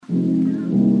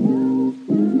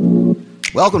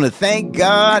Welcome to Thank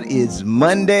God It's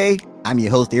Monday. I'm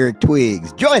your host, Eric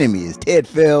Twiggs. Joining me is Ted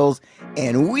Fells,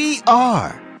 and we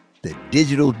are the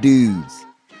Digital Dudes.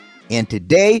 And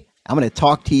today, I'm going to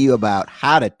talk to you about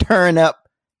how to turn up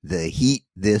the heat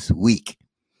this week.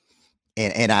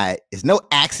 And it's no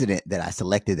accident that I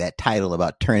selected that title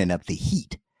about turning up the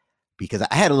heat, because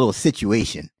I had a little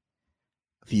situation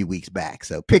a few weeks back.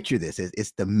 So picture this.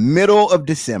 It's the middle of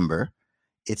December.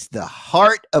 It's the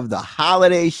heart of the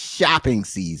holiday shopping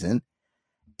season,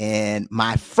 and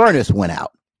my furnace went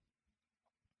out.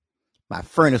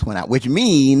 Which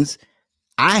means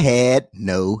I had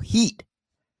no heat.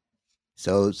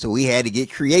 So we had to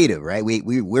get creative, right?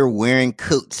 We're wearing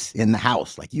coats in the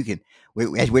house. Like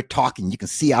as we're talking, you can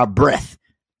see our breath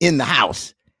in the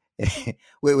house.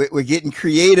 we're getting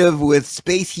creative with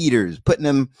space heaters, putting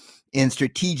them in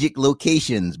strategic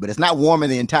locations, but it's not warming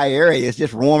the entire area. It's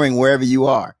just warming wherever you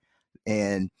are.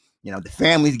 And, the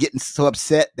family's getting so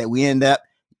upset that we end up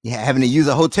having to use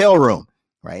a hotel room,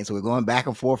 right? So we're going back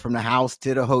and forth from the house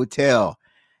to the hotel.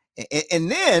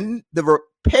 And then the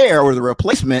repair or the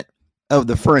replacement of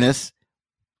the furnace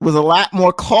was a lot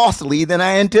more costly than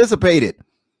I anticipated.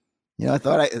 I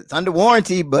thought it's under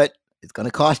warranty, but it's going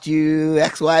to cost you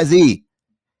XYZ.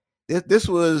 This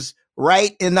was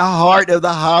right in the heart of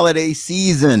the holiday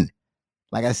season,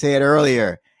 like I said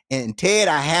earlier. And Ted,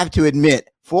 I have to admit,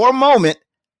 for a moment,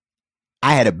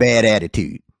 I had a bad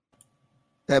attitude.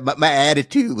 My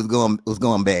attitude was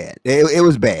going bad. It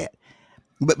was bad.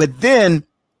 But then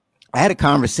I had a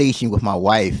conversation with my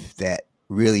wife that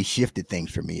really shifted things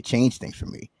for me. It changed things for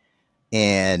me.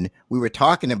 And we were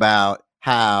talking about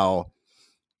how,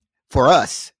 for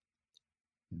us,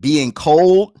 being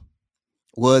cold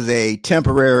was a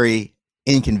temporary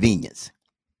inconvenience,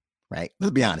 right?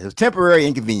 Let's be honest. It was temporary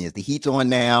inconvenience. The heat's on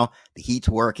now. The heat's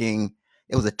working.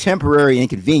 It was a temporary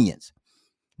inconvenience.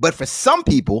 But for some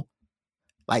people,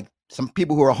 like some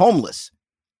people who are homeless,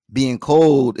 being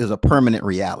cold is a permanent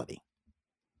reality.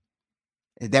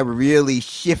 That really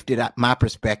shifted my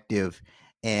perspective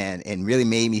and really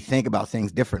made me think about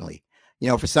things differently.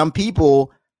 For some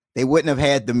people, they wouldn't have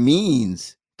had the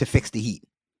means to fix the heat.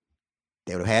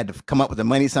 They would have had to come up with the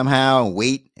money somehow and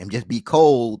wait and just be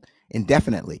cold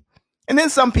indefinitely. And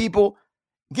then some people,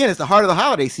 again, it's the heart of the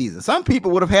holiday season. Some people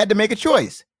would have had to make a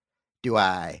choice. Do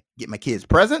I get my kids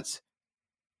presents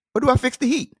or do I fix the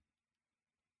heat?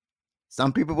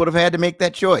 Some people would have had to make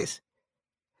that choice.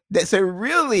 So it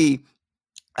really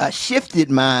shifted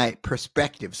my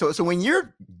perspective. So when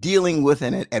you're dealing with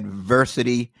an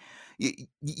adversity,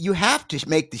 you have to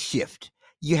make the shift.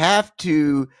 You have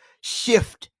to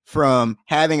shift from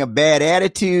having a bad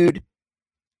attitude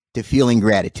to feeling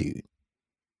gratitude.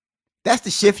 That's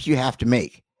the shift you have to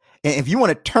make. And if you want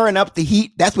to turn up the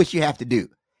heat, that's what you have to do.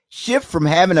 Shift from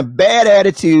having a bad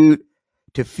attitude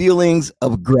to feelings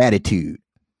of gratitude.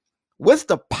 What's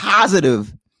the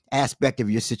positive aspect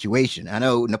of your situation? I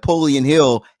know Napoleon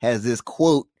Hill has this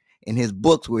quote in his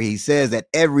books where he says that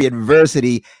every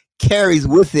adversity carries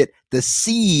with it the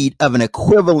seed of an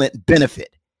equivalent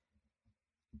benefit.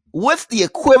 What's the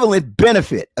equivalent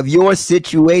benefit of your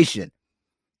situation?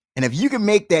 And if you can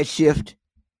make that shift,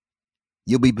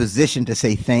 you'll be positioned to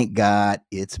say, thank God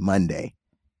it's Monday.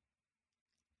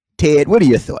 Ted, what are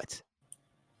your thoughts?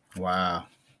 Wow.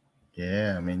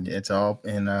 Yeah, I mean, it's all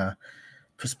in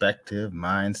perspective,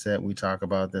 mindset. We talk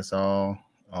about this all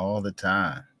the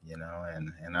time,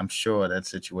 and I'm sure that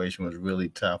situation was really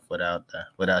tough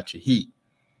without your heat.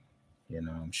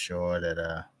 I'm sure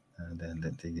that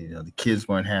the kids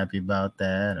weren't happy about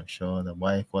that. I'm sure the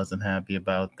wife wasn't happy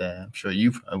about that. I'm sure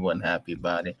you wasn't happy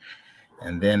about it.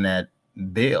 And then that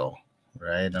bill,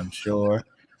 right? I'm sure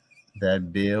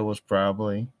that bill was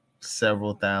probably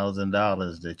several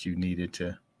 $1,000s that you needed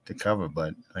to cover.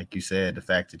 But like you said, the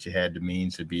fact that you had the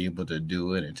means to be able to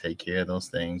do it and take care of those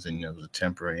things, and it was a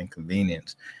temporary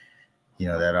inconvenience,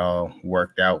 that all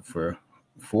worked out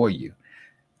for you.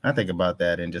 I think about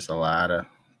that in just a lot of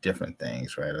different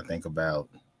things, right? I think about,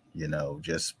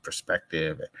 just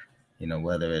perspective,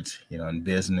 whether it's, in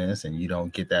business and you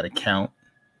don't get that account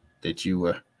that you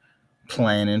were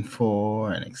planning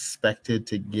for and expected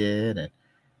to get. And,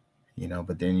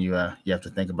 but then you have to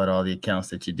think about all the accounts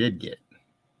that you did get,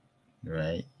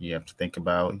 right? You have to think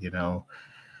about,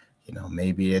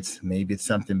 maybe it's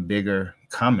something bigger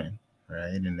coming,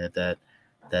 right? And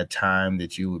that time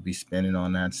that you would be spending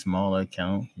on that smaller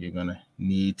account, you're going to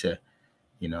need to,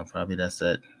 probably that's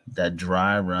that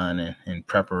dry run in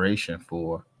preparation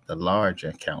for the large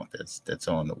account that's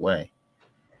on the way.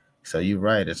 So you're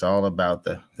right. It's all about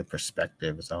the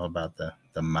perspective. It's all about the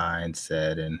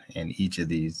mindset in each of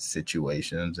these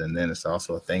situations. And then it's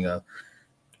also a thing of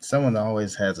someone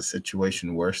always has a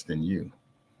situation worse than you.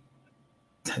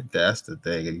 That's the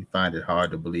thing. And you find it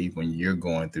hard to believe when you're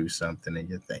going through something and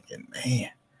you're thinking, man,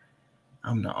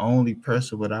 I'm the only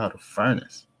person without a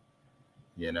furnace,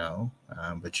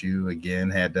 but you again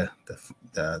had the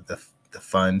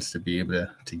funds to be able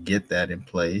to get that in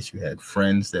place. You had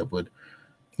friends that would,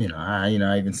 I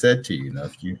even said to you,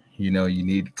 if you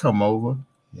need to come over,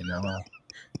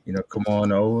 come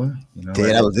on over.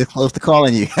 Ted, I was this close to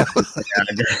calling you.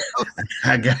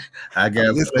 I got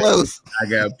this close. I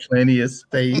got plenty of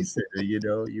space. And,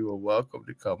 you were welcome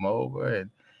to come over, and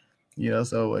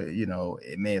so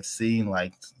it may have seemed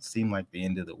like the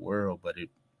end of the world, but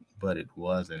it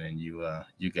wasn't, and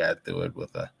you got through it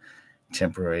with a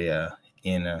temporary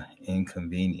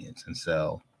inconvenience. And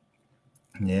so,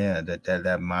 yeah, that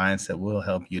mindset will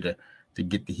help you to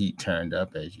get the heat turned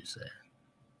up, as you said.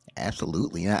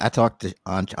 Absolutely. I talk to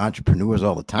entrepreneurs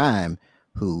all the time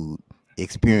who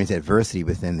experience adversity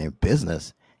within their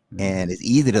business, and it's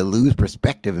easy to lose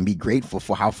perspective and be grateful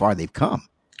for how far they've come.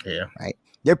 Yeah. Right.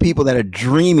 There are people that are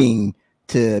dreaming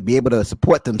to be able to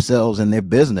support themselves in their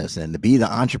business and to be the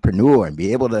entrepreneur and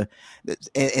be able to,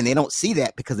 and they don't see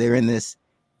that because they're in this.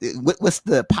 What's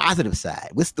the positive side?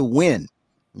 What's the win?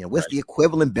 What's the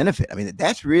equivalent benefit? I mean,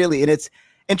 that's really,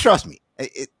 and trust me,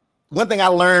 one thing I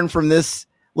learned from this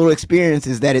little experience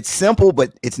is that it's simple,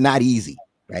 but it's not easy,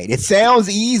 right? It sounds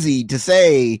easy to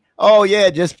say, oh yeah,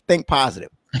 just think positive,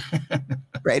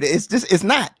 right? It's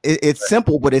not, it's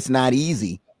simple, but it's not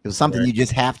easy. It's something you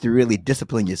just have to really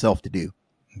discipline yourself to do.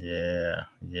 Yeah,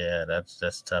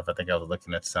 that's tough. I think I was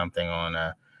looking at something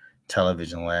on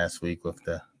television last week with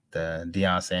the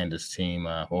Deion Sanders team,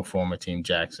 or former team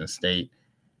Jackson State,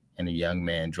 and a young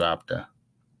man dropped a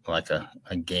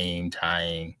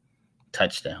game-tying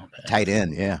touchdown pass. Tight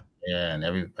end, yeah. Yeah, and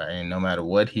everybody, and no matter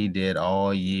what he did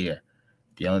all year,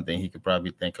 the only thing he could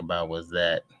probably think about was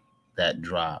that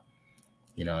drop.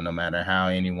 No matter how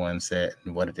anyone said,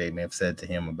 what they may have said to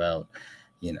him about,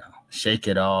 shake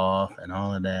it off and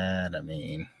all of that. I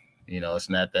mean, it's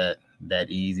not that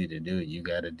easy to do. You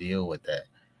got to deal with that.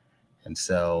 And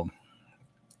so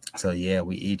yeah,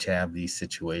 we each have these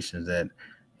situations that,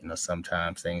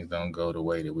 sometimes things don't go the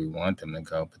way that we want them to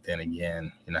go. But then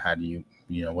again, how do you,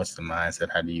 what's the mindset?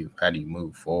 How do you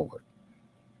move forward?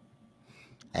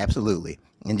 Absolutely.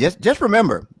 And just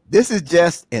remember, this is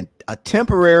just a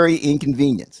temporary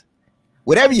inconvenience.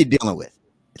 Whatever you're dealing with,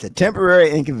 it's a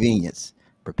temporary inconvenience,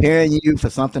 preparing you for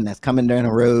something that's coming down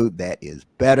the road that is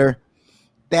better.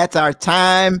 That's our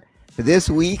time for this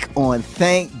week on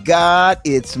Thank God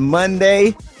It's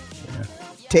Monday.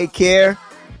 Take care.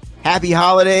 Happy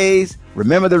holidays.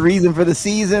 Remember the reason for the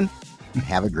season.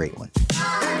 Have a great one.